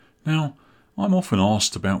Now, I'm often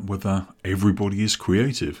asked about whether everybody is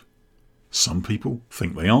creative. Some people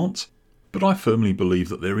think they aren't, but I firmly believe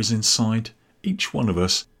that there is inside each one of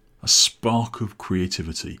us a spark of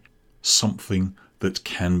creativity, something that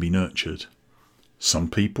can be nurtured. Some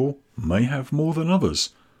people may have more than others,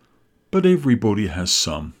 but everybody has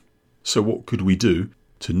some. So what could we do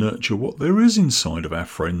to nurture what there is inside of our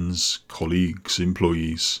friends, colleagues,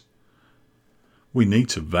 employees? We need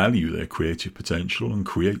to value their creative potential and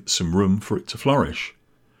create some room for it to flourish.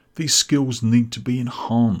 These skills need to be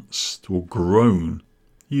enhanced or grown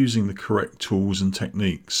using the correct tools and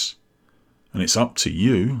techniques. And it's up to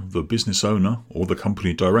you, the business owner or the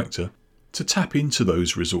company director, to tap into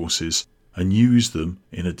those resources and use them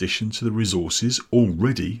in addition to the resources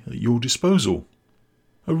already at your disposal.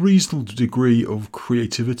 A reasonable degree of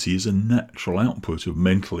creativity is a natural output of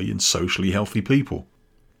mentally and socially healthy people,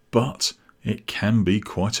 but it can be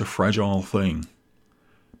quite a fragile thing.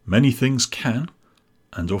 Many things can,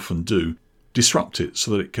 and often do, disrupt it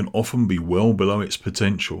so that it can often be well below its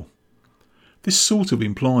potential. This sort of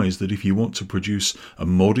implies that if you want to produce a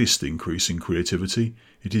modest increase in creativity,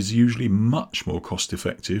 it is usually much more cost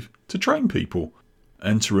effective to train people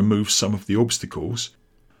and to remove some of the obstacles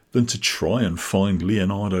than to try and find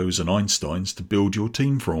Leonardos and Einsteins to build your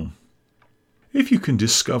team from. If you can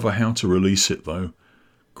discover how to release it though,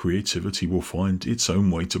 creativity will find its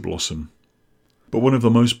own way to blossom. But one of the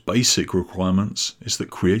most basic requirements is that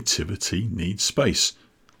creativity needs space.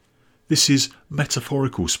 This is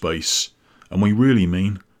metaphorical space, and we really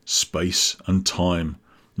mean space and time,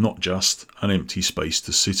 not just an empty space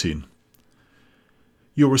to sit in.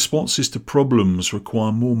 Your responses to problems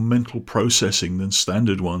require more mental processing than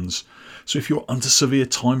standard ones. So if you're under severe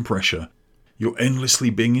time pressure, you're endlessly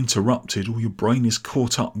being interrupted, or your brain is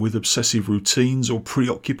caught up with obsessive routines or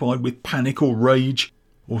preoccupied with panic or rage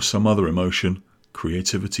or some other emotion,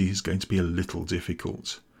 creativity is going to be a little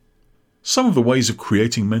difficult. Some of the ways of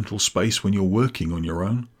creating mental space when you're working on your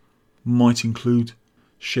own might include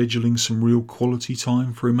scheduling some real quality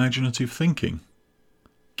time for imaginative thinking.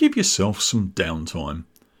 Give yourself some downtime.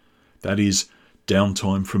 That is,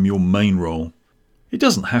 downtime from your main role. It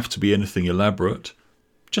doesn't have to be anything elaborate.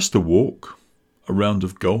 Just a walk, a round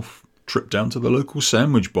of golf, trip down to the local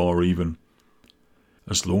sandwich bar even.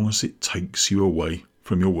 As long as it takes you away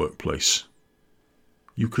from your workplace.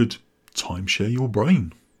 You could timeshare your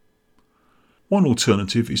brain. One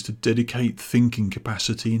alternative is to dedicate thinking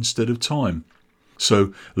capacity instead of time.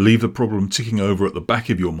 So leave the problem ticking over at the back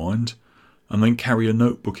of your mind and then carry a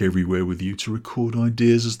notebook everywhere with you to record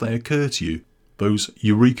ideas as they occur to you, those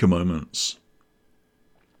eureka moments.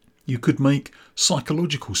 You could make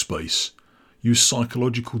psychological space, use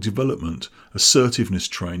psychological development, assertiveness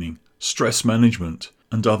training, stress management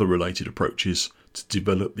and other related approaches to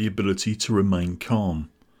develop the ability to remain calm,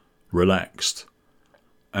 relaxed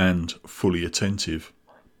and fully attentive,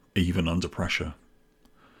 even under pressure.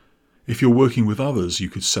 If you're working with others, you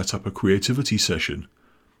could set up a creativity session.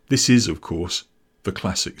 This is, of course, the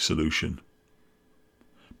classic solution.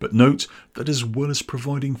 But note that as well as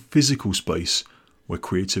providing physical space where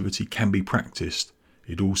creativity can be practiced,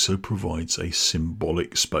 it also provides a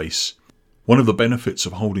symbolic space. One of the benefits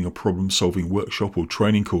of holding a problem-solving workshop or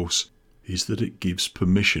training course is that it gives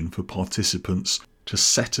permission for participants to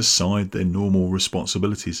set aside their normal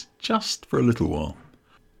responsibilities just for a little while.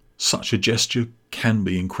 Such a gesture can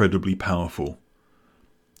be incredibly powerful.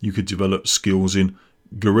 You could develop skills in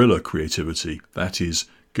guerrilla creativity, that is,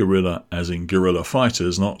 guerrilla as in guerrilla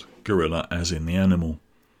fighters, not gorilla as in the animal.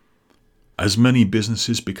 As many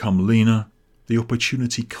businesses become leaner, the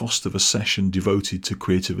opportunity cost of a session devoted to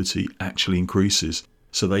creativity actually increases,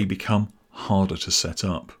 so they become harder to set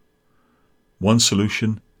up. One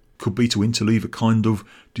solution could be to interleave a kind of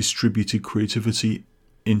distributed creativity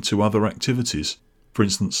into other activities. For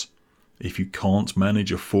instance, if you can't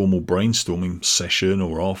manage a formal brainstorming session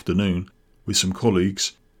or afternoon with some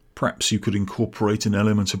colleagues, perhaps you could incorporate an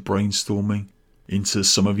element of brainstorming into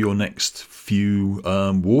some of your next few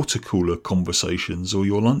water cooler conversations or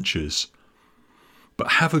your lunches.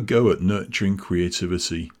 But have a go at nurturing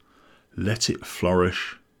creativity. Let it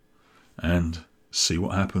flourish and see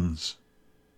what happens.